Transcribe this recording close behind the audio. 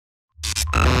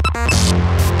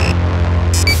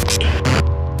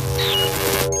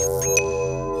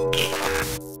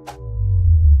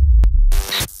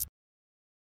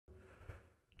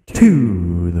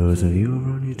To those of you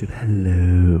over on YouTube,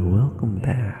 hello, welcome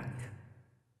back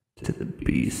to the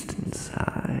beast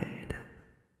inside.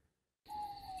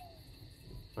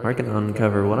 We're gonna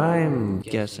uncover what I'm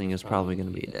guessing is probably gonna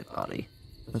be a dead body.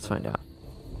 Let's find out.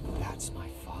 That's my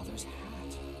father's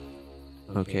hat.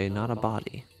 Okay, not a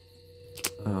body.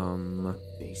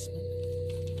 Basement?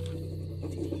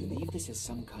 Did he leave this as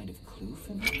some kind of clue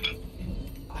for me?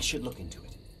 I should look into it.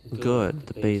 Good,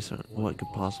 the basement. What could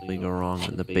possibly go wrong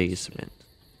in the basement?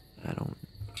 I don't...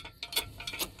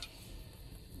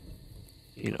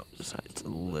 You know, besides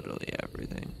literally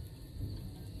everything.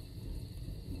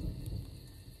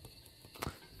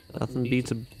 Nothing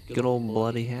beats a good old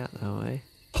bloody hat, though, eh?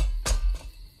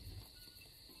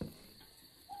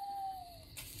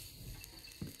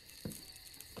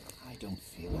 I don't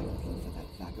feel like looking for that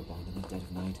vagabond in the dead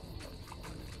of night.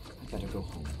 I better go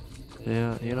home.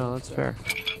 Yeah, you know, that's fair.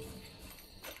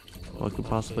 What could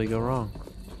possibly go wrong?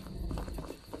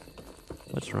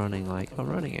 What's running like? Oh,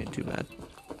 running ain't too bad.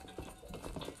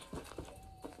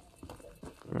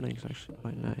 Running's actually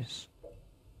quite nice.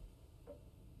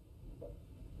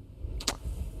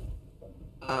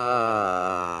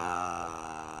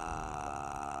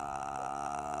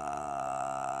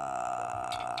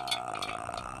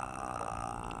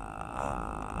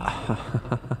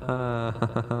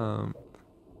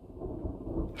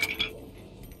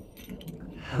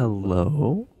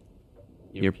 Hello?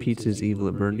 Your pizza's evil,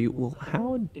 it burned you. Well,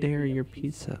 how dare your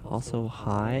pizza? Also,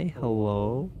 hi?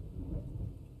 Hello?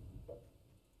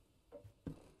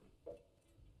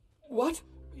 What?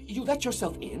 You let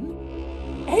yourself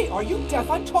in? Hey, are you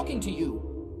deaf? I'm talking to you.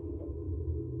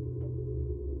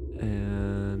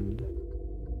 And...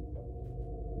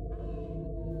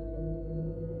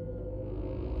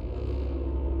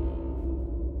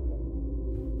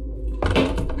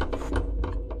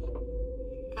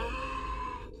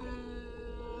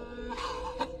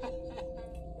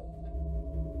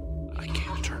 I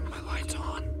can't turn my lights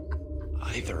on.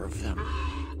 Either of them.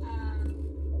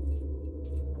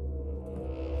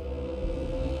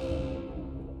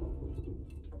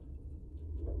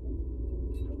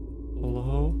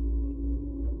 Hello?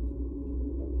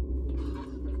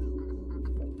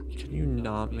 Can you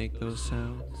not make those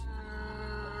sounds?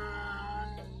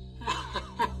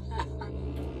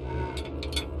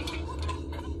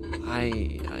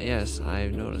 Yes,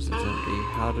 I've noticed it's empty.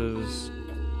 How does...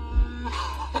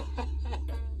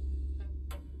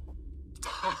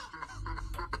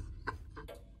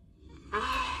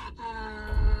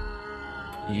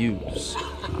 Use.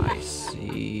 I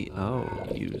see. Oh,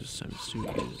 use. I'm still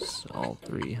use all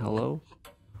three. Hello?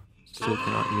 Still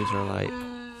cannot use our light.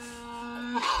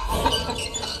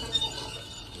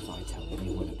 If I tell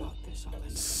anyone about this, I'll end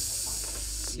up...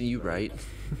 See you right.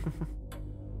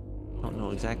 I don't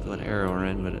know exactly what era we're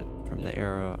in, but from the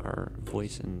era our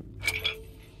voice and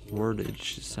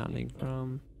wordage is sounding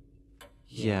from.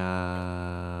 Yeah,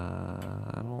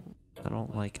 I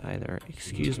don't like either.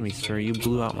 Excuse me, sir, you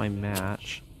blew out my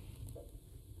match.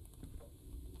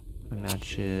 My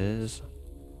match is...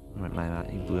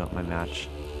 you blew out my match.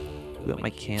 Blew out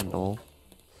my candle.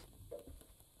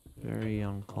 Very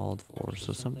uncalled for.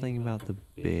 So something about the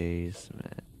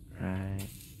basement, right?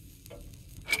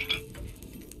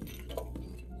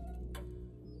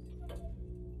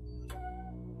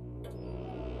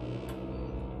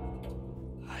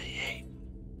 I hate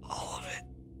all of it.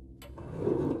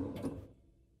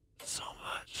 So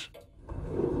much.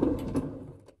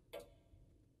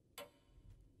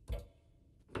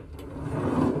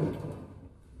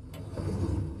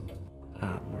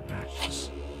 More matches.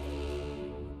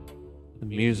 The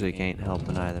music ain't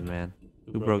helping either, man.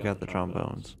 Who broke out the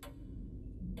trombones?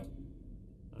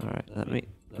 Alright, let.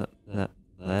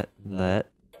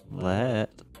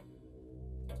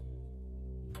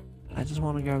 I just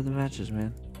want to grab the matches,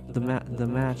 man. The mat.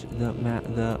 There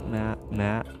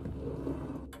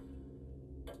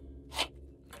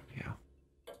we go.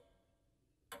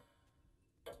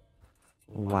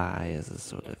 Why is this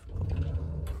so difficult?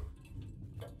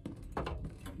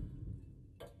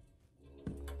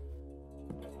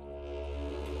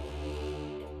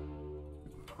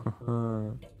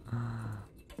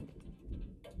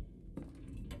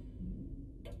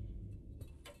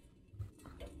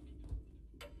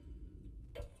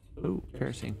 Ooh,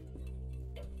 kerosene.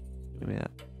 Give me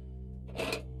that.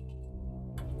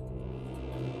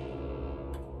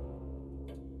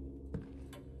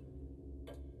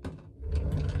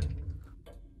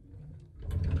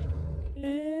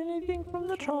 Anything from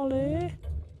the trolley?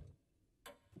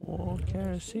 More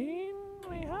kerosene,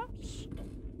 perhaps?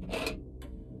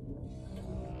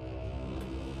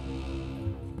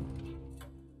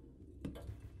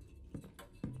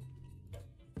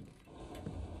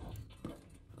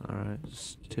 Alright,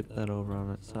 just tip that over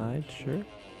on its side, sure.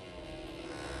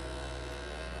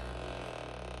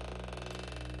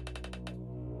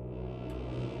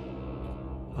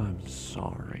 I'm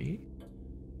sorry.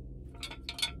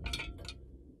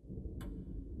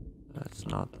 That's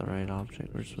not the right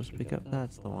object we're supposed to pick up.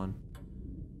 That's the one.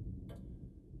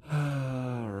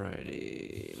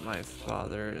 Alrighty. My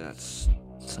father, that's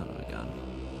son of a gun.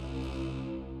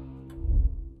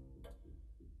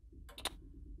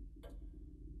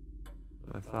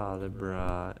 My father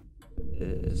bought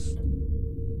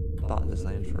this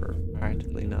land for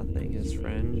practically nothing. His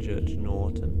friend, Judge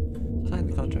Norton,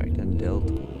 signed the contract and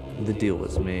the deal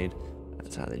was made.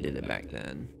 That's how they did it back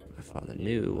then. My father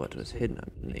knew what was hidden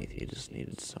underneath. He just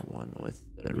needed someone with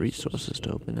the resources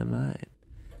to open a mine.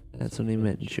 That's when he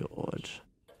met George.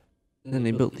 Then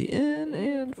they built the inn,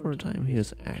 and for a time he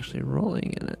was actually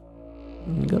rolling in it.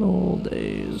 Good old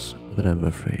days. But I'm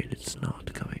afraid it's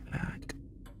not coming back.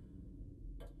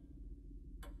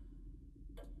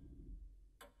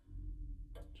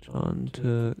 John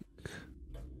took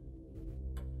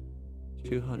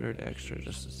 200 extra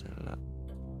just to set it up.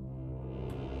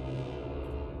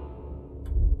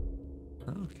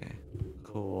 Okay,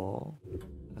 cool.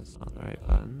 That's not the right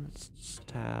button. It's just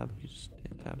tab. You just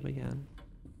hit tab again.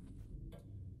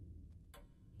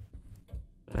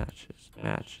 Matches,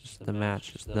 matches, the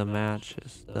matches, the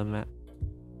matches, the match.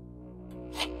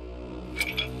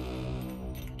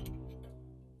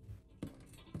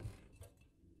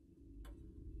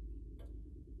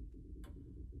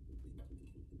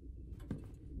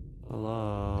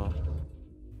 Hello.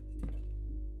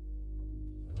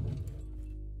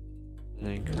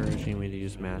 They're encouraging me to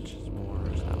use matches more.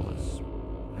 Is that what's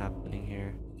happening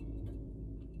here?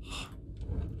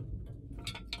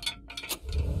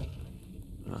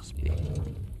 Must be.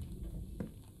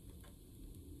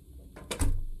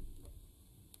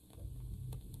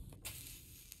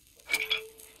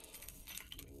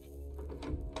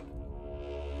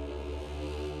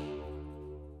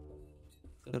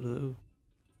 Hello.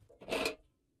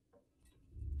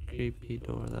 Creepy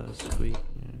door that was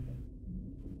squeaking.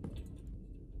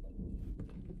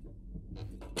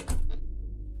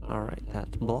 Alright,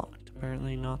 that's blocked.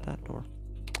 Apparently not that door.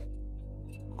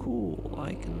 Cool,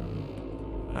 I can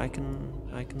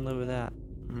live with that.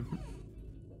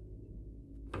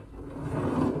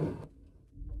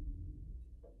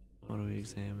 What are we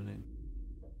examining?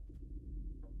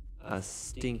 A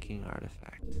stinking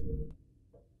artifact.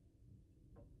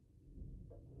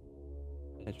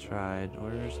 I tried.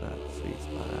 Where's that sweet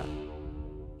spot at?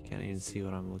 Can't even see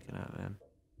what I'm looking at, man.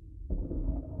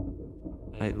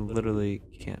 I literally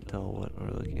can't tell what we're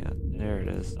looking at. There it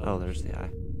is. Oh, there's the eye.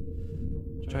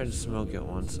 Tried to smoke it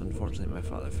once. Unfortunately, my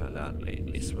father found out and made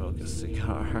me smoke a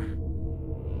cigar.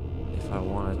 If I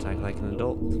want to act like an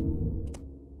adult,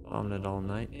 vomited all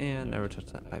night and never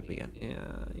touched that pipe again.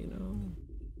 Yeah, you know,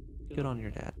 good on your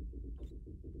dad.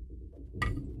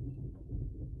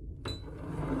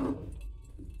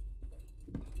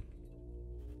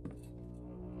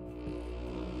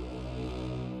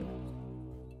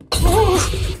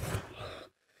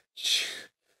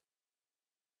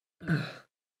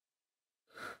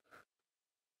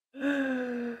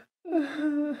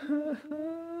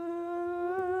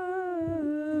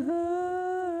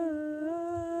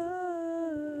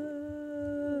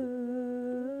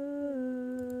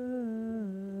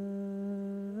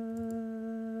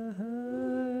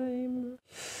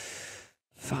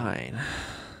 Fine.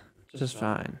 Just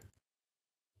fine.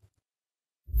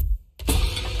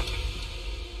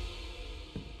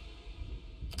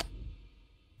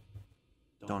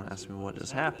 Don't ask me what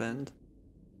just happened.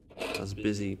 I was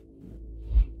busy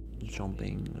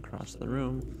jumping across the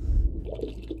room.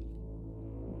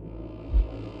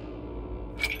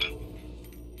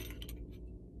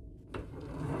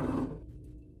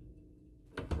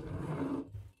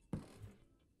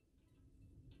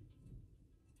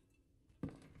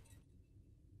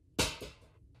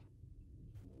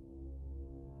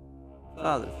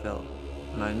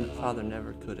 My father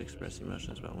never could express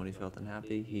emotions, but when he felt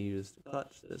unhappy, he used to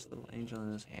clutch this little angel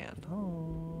in his hand.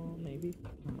 Oh, maybe.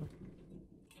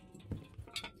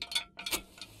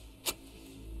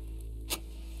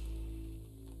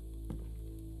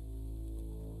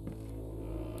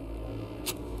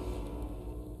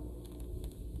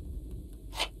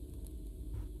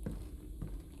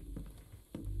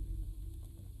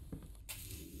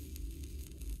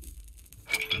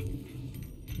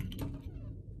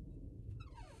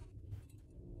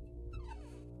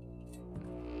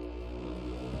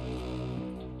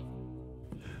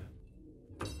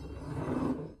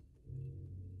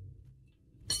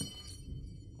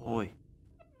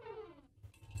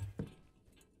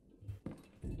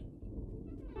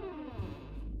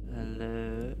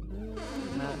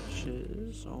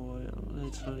 ashes, oil,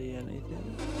 literally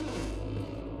anything.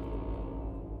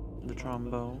 The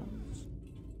trombones.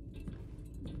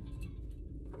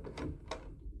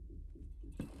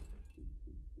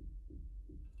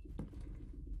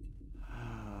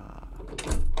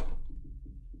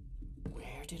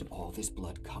 Where did all this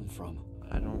blood come from?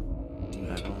 I don't.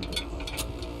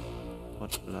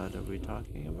 What blood are we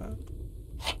talking about?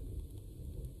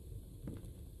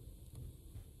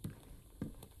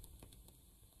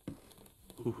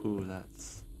 Ooh,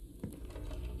 that's.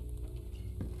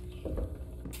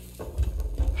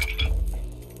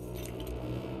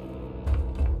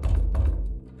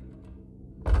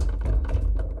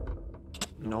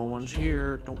 No one's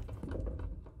here. Don't.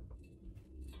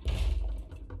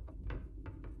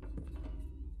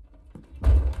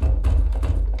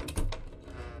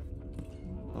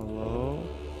 Hello?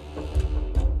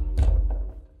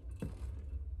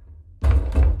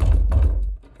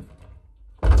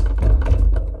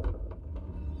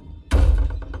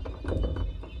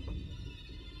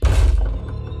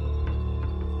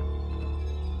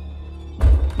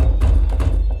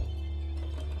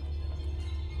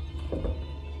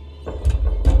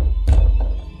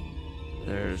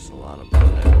 There's a lot of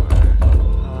blood everywhere.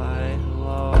 Hi,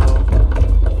 hello.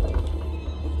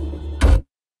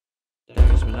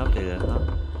 Diary's been updated, huh?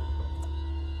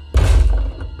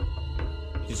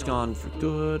 He's gone for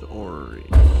good, or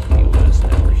he was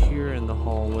never here in the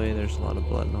hallway. There's a lot of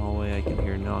blood in the hallway. I can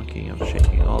hear knocking. I'm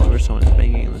shaking all over. Someone's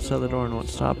banging on this other door and won't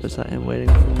stop. Is that him waiting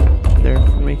there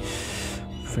for me?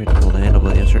 I'm afraid to pull the handle,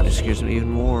 but the uncertainty scares me even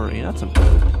more. You got some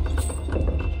food.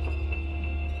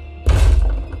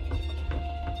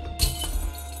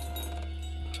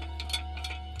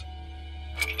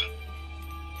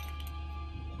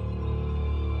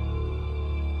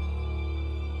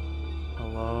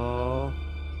 Hello?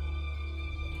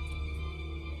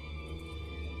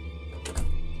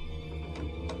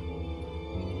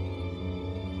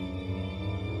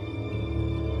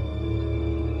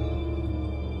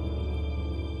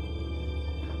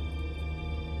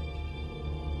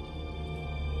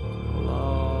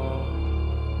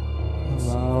 This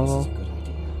is a good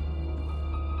idea.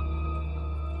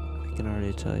 I can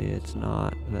already tell you it's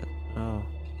not, but oh.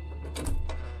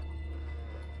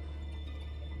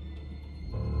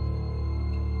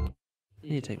 I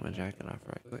need to take my jacket off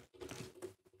right quick.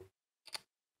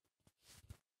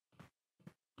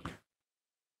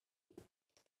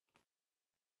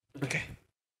 Okay.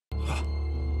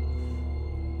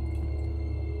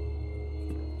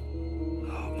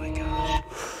 Oh my gosh.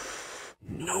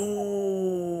 No!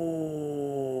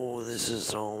 This is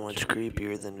so much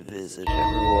creepier than Visit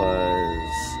ever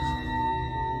was.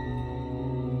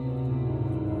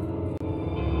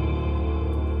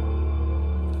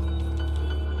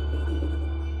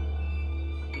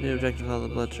 New objective on the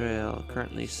blood trail.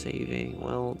 Currently saving.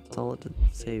 Well, tell it to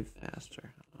save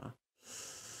faster.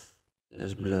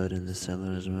 There's blood in the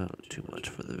cellars. About too much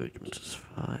for the victims to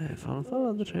survive. I'll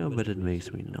follow the trail, but it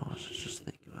makes me nauseous just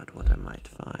thinking about what I might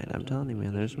find. I'm telling you,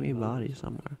 man, there's me body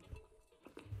somewhere.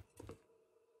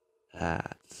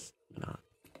 That's not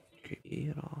creepy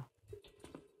at all.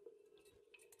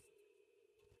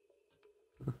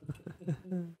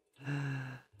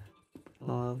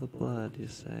 All the blood, you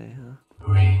say, huh?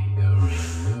 Ring a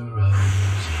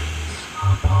rosies,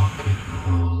 a pocket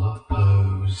full of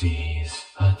posies.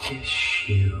 A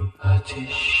tissue,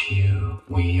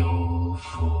 we all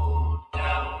fall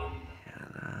down.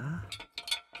 Hannah?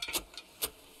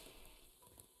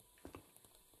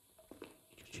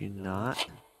 Could you not?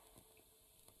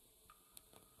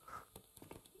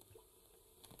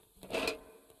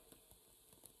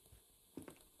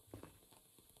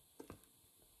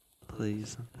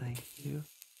 Please and thank you.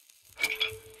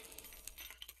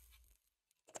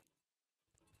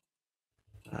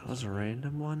 That was a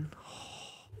random one?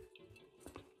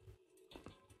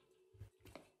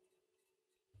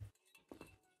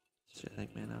 So you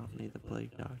think, man, I don't need the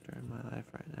plague doctor in my life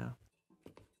right now.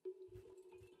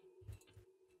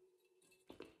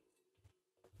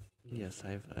 Yes,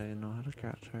 I know how to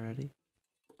crouch already.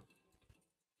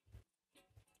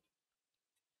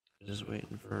 I'm just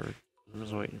waiting for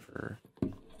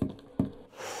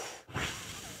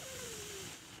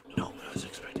no, what I was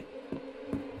expecting.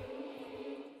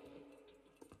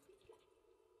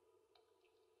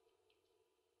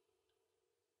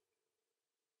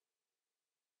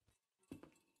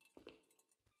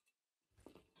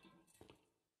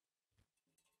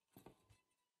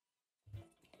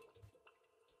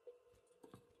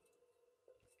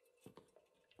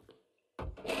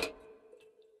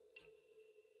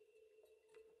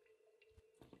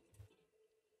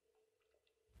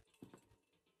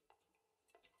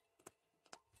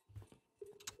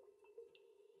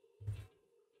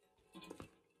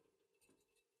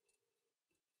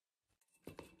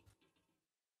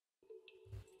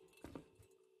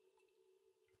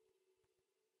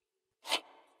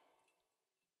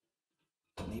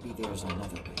 there's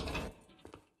another way.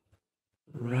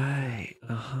 Right.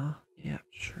 Uh-huh. Yeah,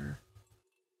 sure.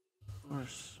 Of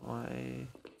course. Why?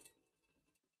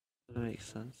 That makes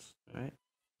sense, right?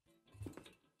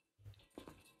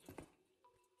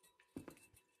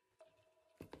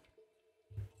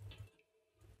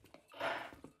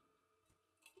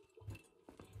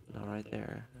 No, right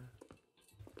there.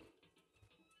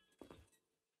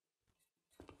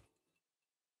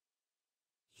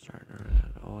 Starting to run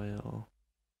out of oil.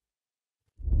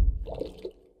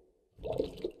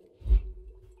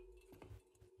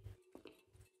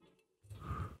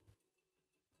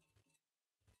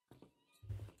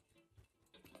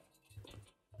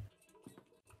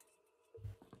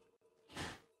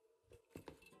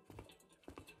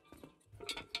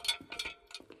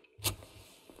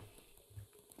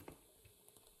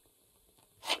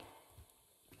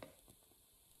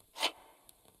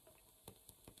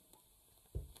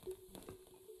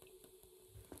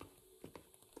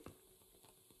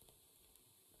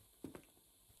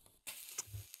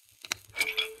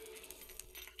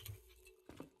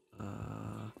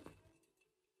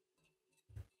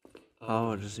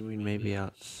 Oh, does it mean maybe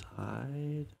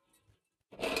outside?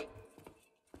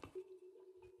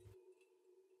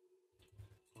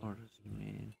 Or does it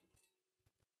mean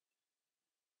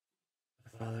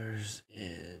my father's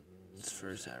in his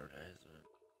first advertisement?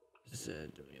 He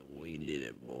said to me, "We did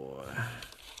it, boy."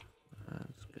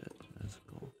 That's good. That's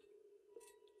cool.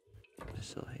 I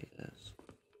still hate this.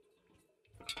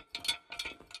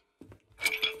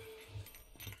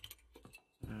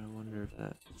 I wonder if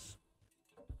that's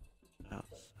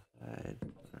outside,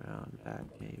 around back,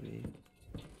 maybe.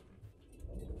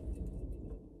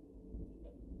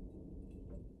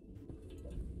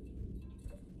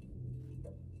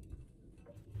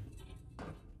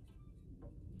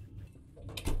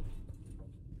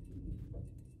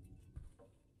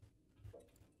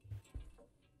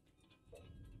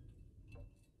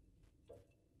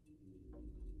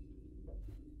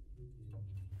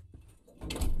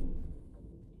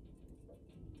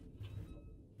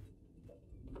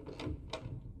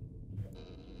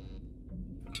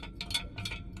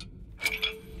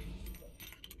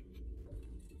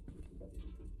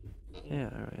 Yeah,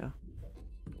 there we go.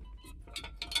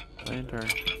 Lantern.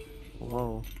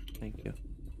 Whoa, thank you.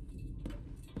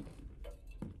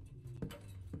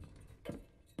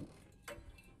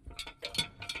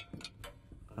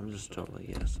 I'm just totally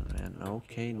guessing, man.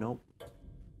 Okay, nope.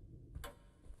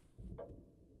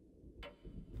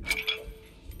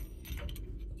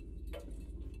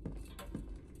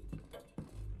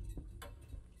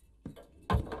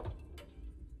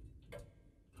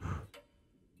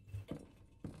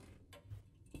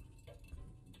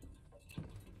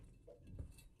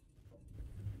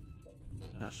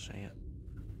 Gosh dang it.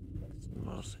 It's the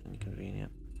most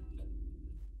inconvenient.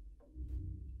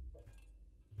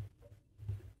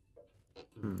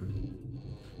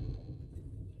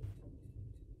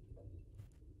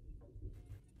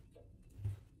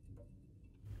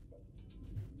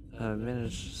 I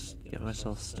managed to get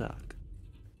myself stuck.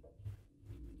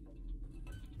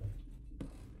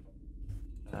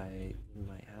 I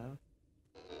might have.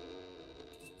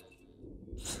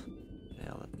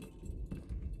 Nailed it.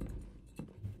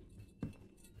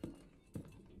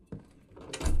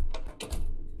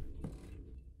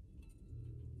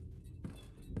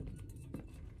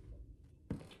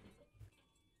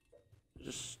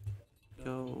 Just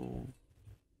go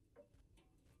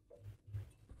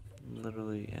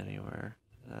literally anywhere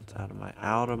that's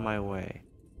out of my way.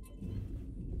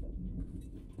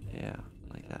 Yeah,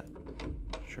 like that.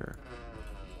 Sure.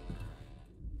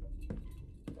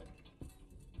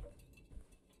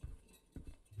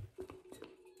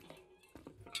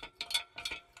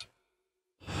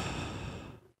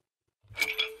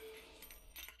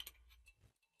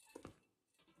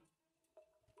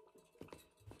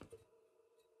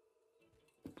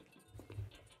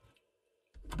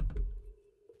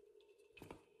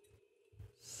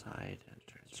 Side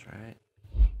entrance, right?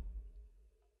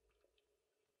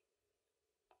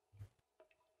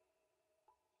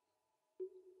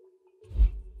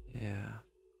 Yeah.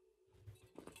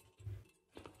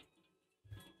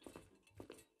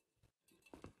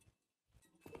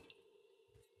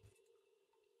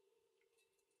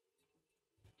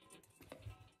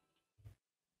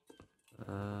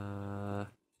 Uh.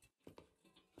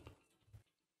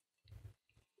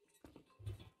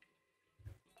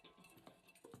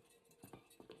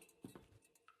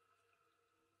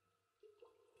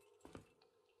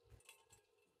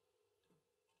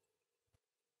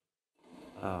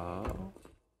 Oh.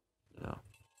 No.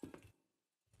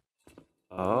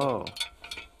 Oh.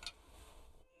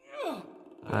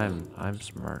 I'm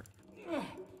smart.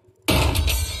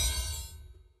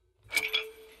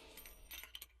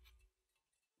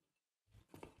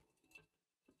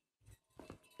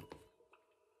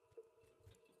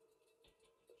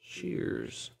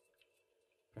 Cheers.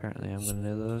 Apparently I'm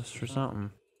gonna need those for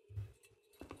something.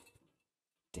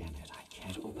 Damn it, I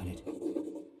can't open it.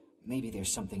 Maybe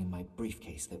there's something in my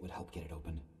briefcase that would help get it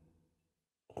open.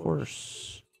 Of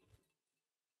course.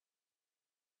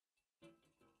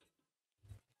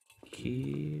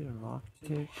 Key or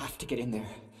lockpick? Have to get in there.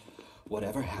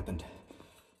 Whatever happened.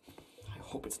 I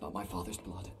hope it's not my father's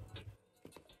blood.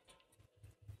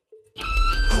 Am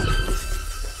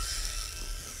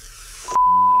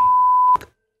I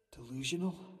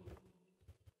delusional?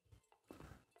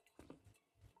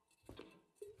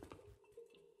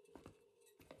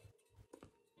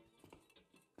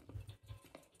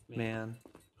 Man,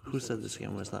 who said this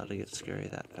game was allowed to get scary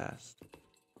that fast?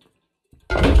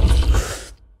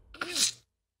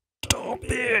 Stop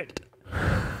it!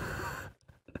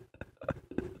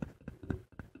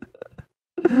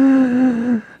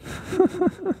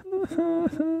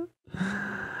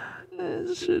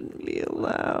 This shouldn't be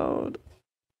allowed.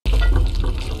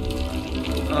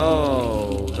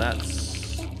 Oh,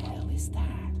 that's... What the hell is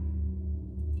that?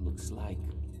 Looks like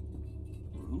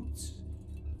roots?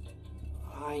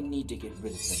 I need to get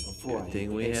rid of them before I Good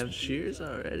thing we have shears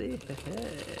already.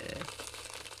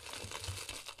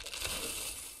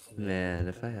 Man,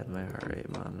 if I had my heart rate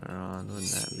monitor on,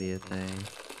 wouldn't that be a thing?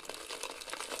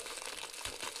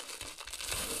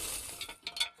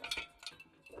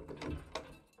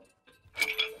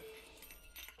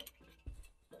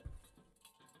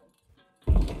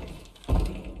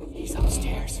 He's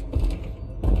upstairs.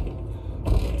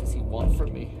 What does he want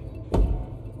from me?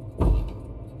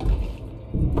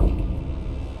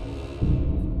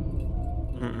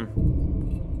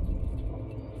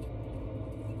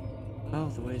 Oh,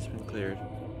 the way's been cleared.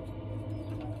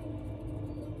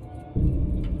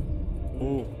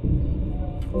 Oh.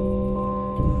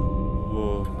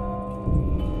 Whoa.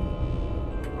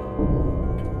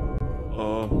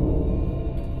 Oh.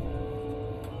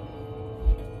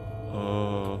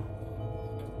 Oh.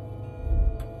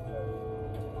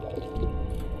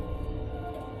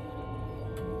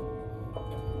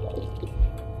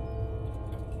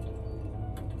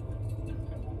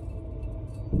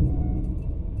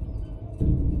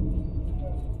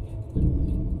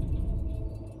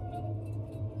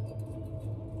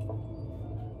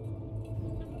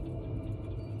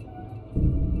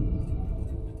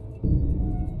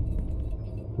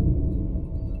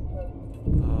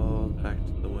 Oh, back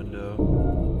to the window.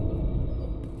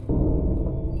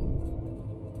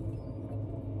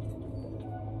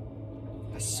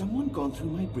 Has someone gone through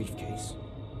my briefcase?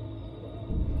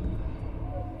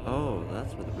 Oh,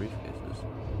 that's where the briefcase is.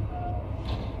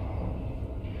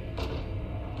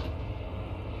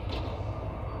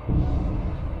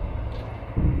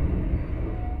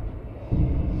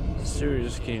 Siri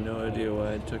just gave no idea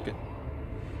why I took it.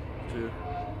 To.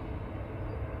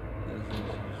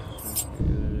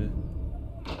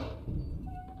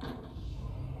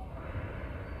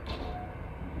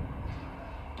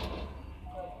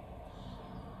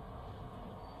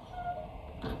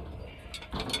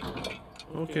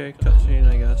 Okay, cutscene,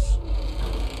 I guess.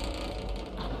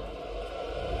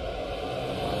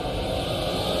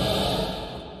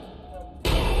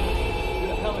 Who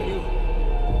the hell are you?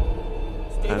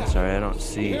 Stay I'm back. sorry, I don't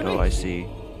see. Oh, I see.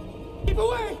 Keep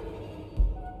away!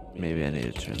 Maybe I need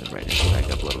to turn the brightness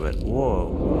back up a little bit.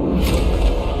 Whoa.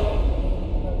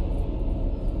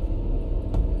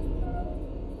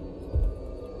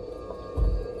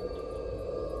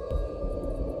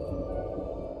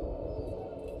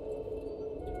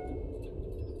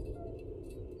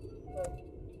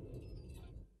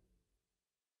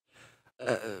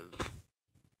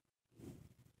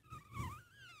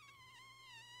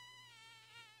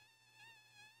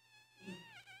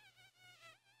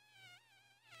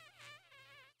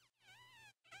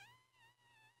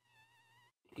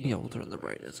 Yeah, we'll turn the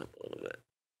brightness up a little bit.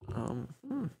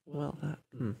 Well, that,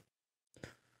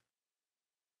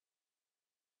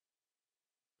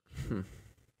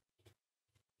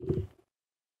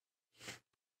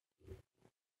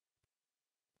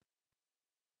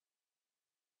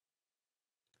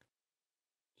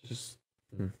 Just,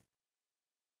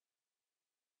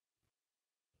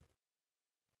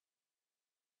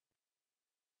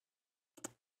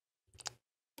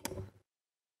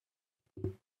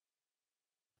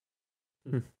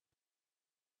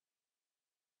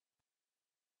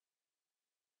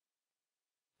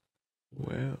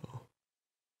 Well,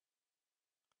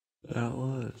 that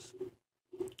was.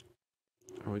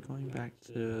 Are we going back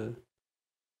to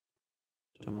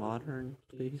modern,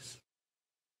 please?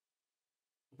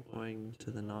 Going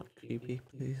to the not creepy,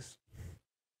 please.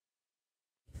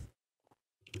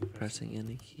 Pressing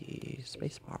any key,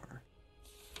 spacebar.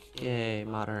 Yay,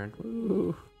 modern.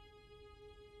 Woo.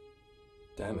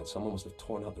 Damn it, someone must have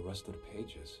torn out the rest of the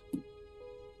pages.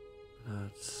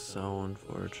 That's so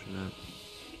unfortunate.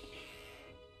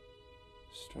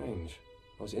 Strange.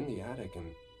 I was in the attic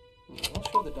and... I'll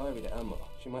show the diary to Emma.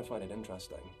 She might find it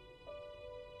interesting.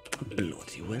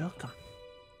 Bloody welcome.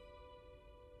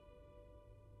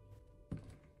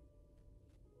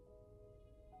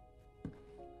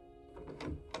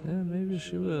 Yeah, maybe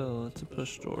she will. It's a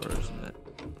push door, isn't it?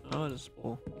 Oh, it is a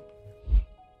pull.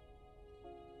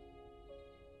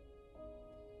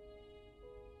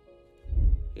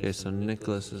 Okay, so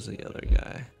Nicholas is the other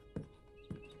guy.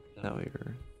 That way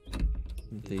you're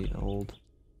the old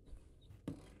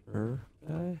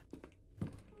guy?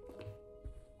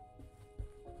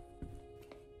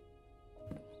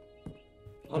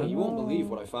 Honey, you won't believe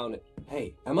what I found.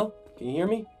 Hey, Emma? Can you hear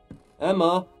me?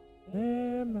 Emma?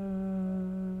 Emma.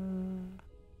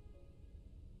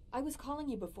 I was calling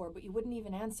you before, but you wouldn't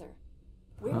even answer.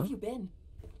 Where have you been?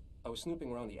 I was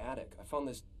snooping around the attic. I found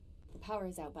this The power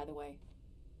is out, by the way.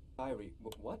 diary.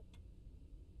 What?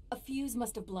 A fuse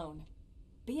must have blown.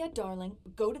 Be a darling,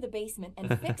 go to the basement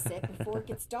and fix it before it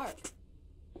gets dark.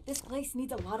 This place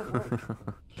needs a lot of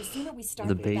work. The sooner we start,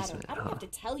 The the better. basement, I don't huh? have to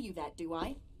tell you that, do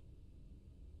I?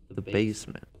 The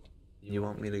basement. You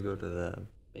want me to go to the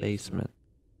basement?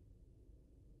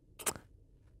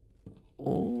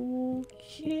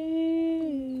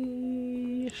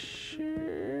 Okay, sure.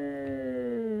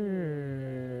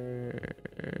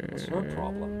 What's her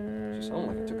problem? She sounded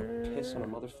like I took a piss on her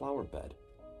mother's flower bed.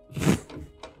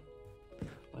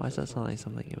 Why does that sound like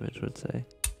something Image would say?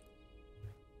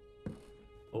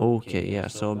 Okay, yeah,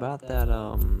 so about that,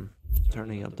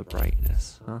 turning up the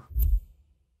brightness, huh?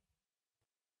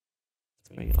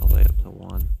 Let's bring it all the way up to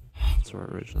 1. That's where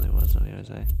it originally was, anyways,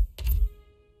 eh?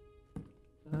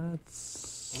 I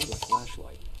That's... need a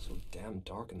flashlight. It's so damn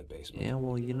dark in the basement. Yeah,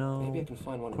 well, you know... Maybe I can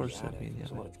find one of in course the that'd be attic. the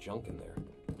There's a other. lot of junk in there.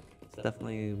 It's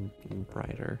definitely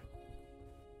brighter.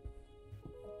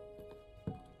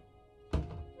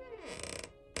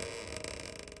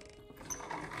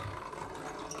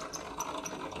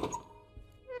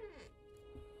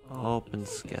 Open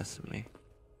Sesame.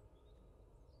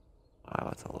 Wow,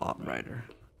 it's a lot brighter.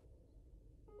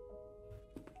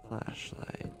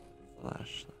 Flashlight.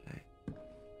 Flashlight.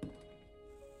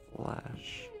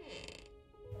 Flash.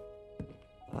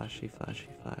 Flashy, flashy,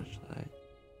 flashlight.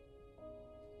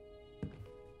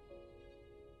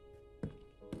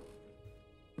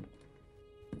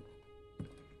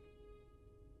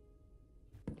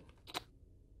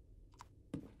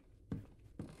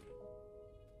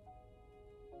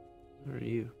 Who are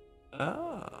you?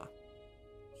 Ah!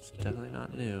 It's definitely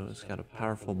not new. It's got a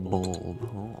powerful bulb.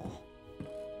 Oh.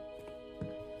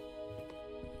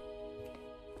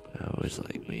 I always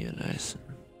like me a nice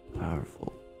and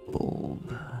powerful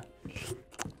bulb.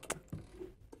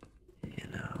 You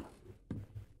know.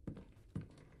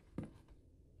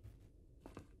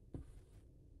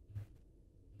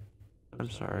 I'm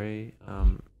sorry,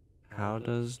 how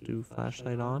does do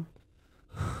flashlight on?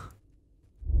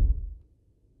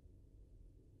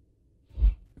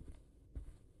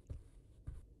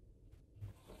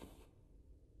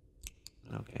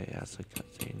 Okay, yeah, it's a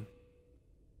cutscene.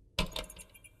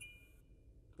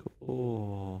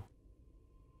 Cool.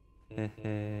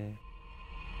 Hehe.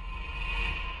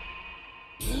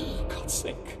 God's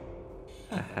sake.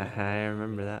 I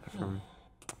remember that from...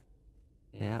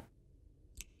 Yeah.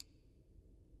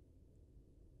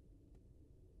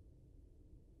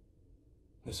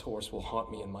 This horse will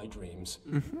haunt me in my dreams.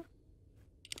 Mm-hmm.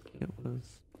 It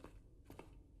was...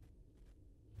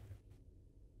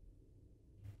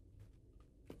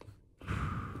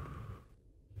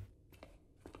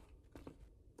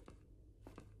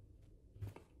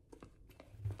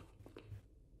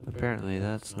 Apparently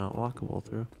that's not walkable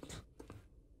through.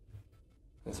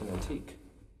 It's an antique,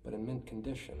 but in mint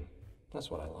condition. That's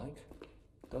what I like.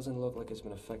 Doesn't look like it's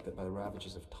been affected by the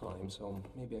ravages of time, so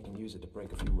maybe I can use it to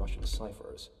break a few Russian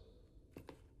ciphers.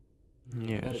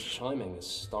 That its Yes. chiming has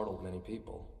startled many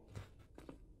people.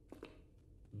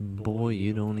 Boy,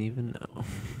 you don't even know.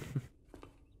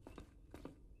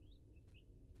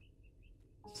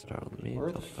 Startled me a Where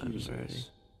are the couple times already.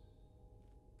 fuses?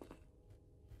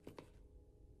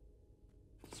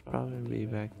 It's probably be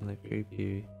back in the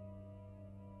creepy.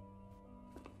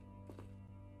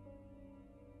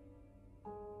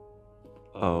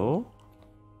 Oh?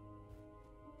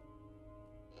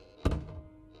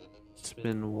 It's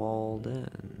been walled in,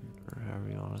 or however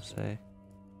you want to say.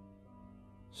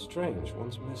 Strange,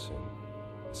 one's missing.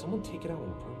 Did someone take it out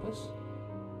on purpose?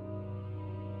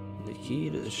 The key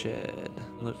to the shed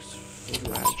looks Maybe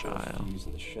there's a spare fragile. fuse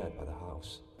in the shed by the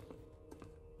house.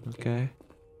 Okay.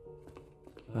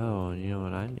 Oh, and you know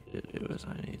what I need to do is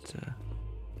I need to...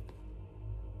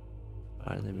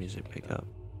 Why did the music pick up?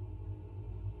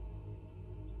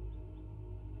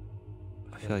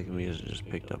 I feel like the music just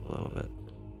picked up a little bit.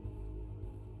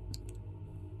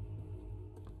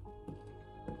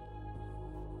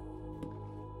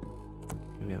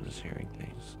 Maybe I'm just hearing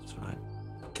things. It's fine.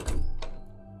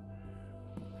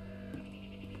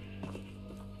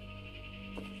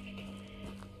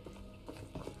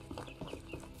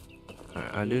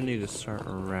 Alright, I do need to start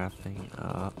wrapping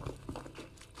up.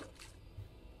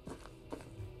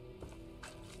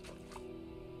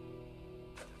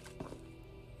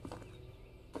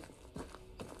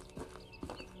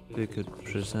 If it could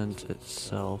present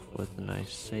itself with a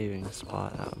nice saving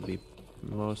spot, that would be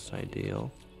most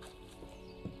ideal.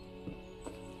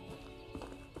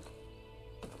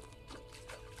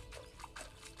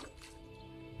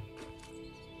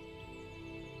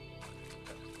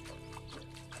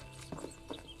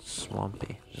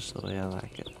 Swampy, just the way I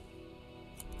like it.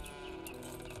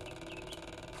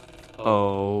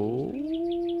 Oh,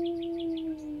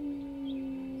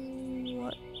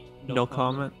 what? No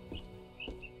comment?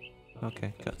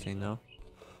 Okay, cutscene though.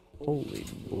 Holy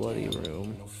bloody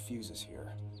room. No fuses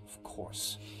here. Of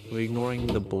course. Are we ignoring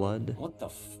the blood? What the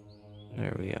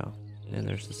There we go. And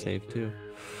there's the save too.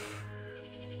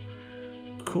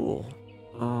 Cool.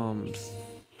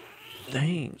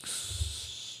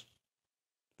 Thanks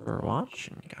for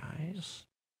watching, guys.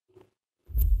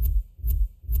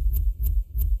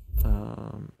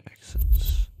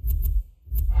 Exits.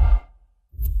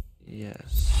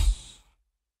 Yes.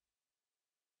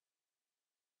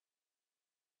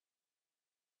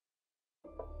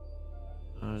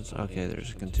 Okay,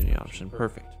 there's a continue option.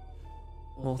 Perfect.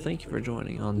 Well, thank you for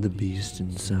joining on The Beast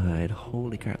Inside.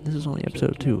 Holy crap, this is only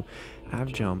episode 2.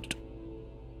 I've jumped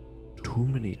too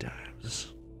many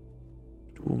times.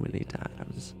 Too many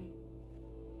times.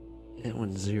 It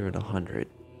went 0 to 100,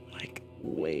 like,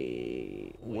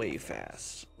 way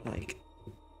fast. Like,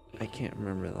 I can't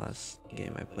remember the last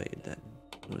game I played that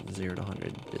went 0 to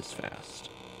 100 this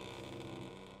fast.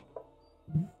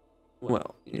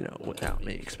 Well, you know, without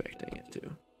me expecting it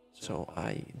to. So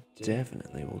I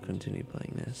definitely will continue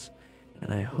playing this,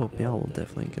 and I hope y'all will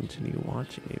definitely continue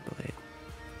watching me play it.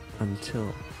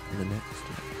 Until the next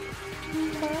time.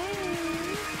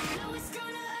 Know it's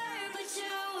gonna hurt, but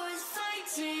you're worth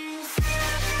fighting.